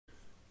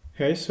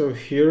Okay, so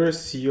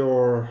here's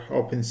your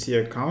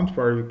OpenSea account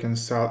where you can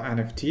sell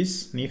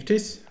NFTs.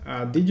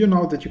 Did you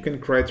know that you can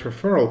create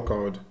referral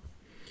code?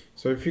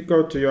 So if you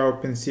go to your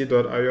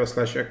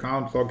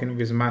OpenSea.io/account, log in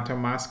with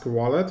MetaMask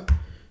wallet,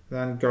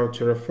 then go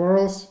to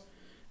referrals,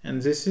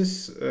 and this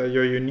is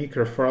your unique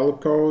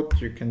referral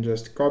code. You can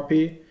just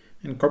copy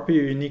your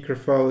unique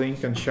referral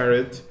link and share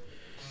it.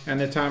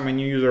 Anytime a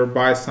new user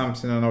buys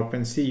something on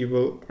OpenSea, you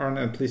will earn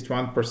at least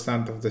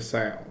 1% of the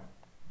sale.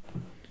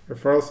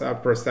 Referrals are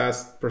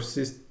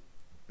persist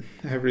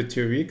every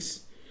 2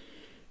 weeks.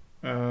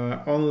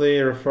 Only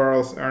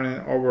referrals earning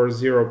over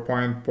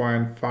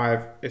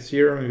 0.5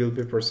 Ethereum will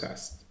be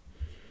processed.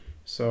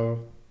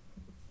 So,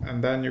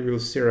 and then you will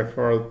see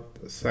referral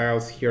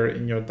sales here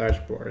in your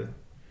dashboard.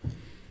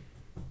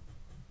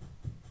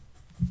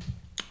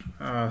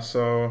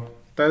 So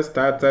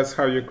that's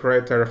how you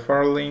create a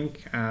referral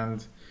link,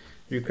 and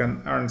you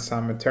can earn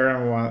some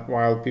Ethereum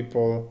while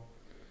people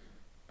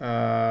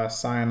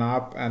sign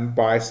up and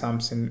buy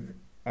something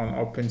on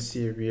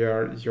OpenSea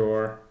via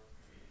your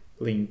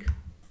link.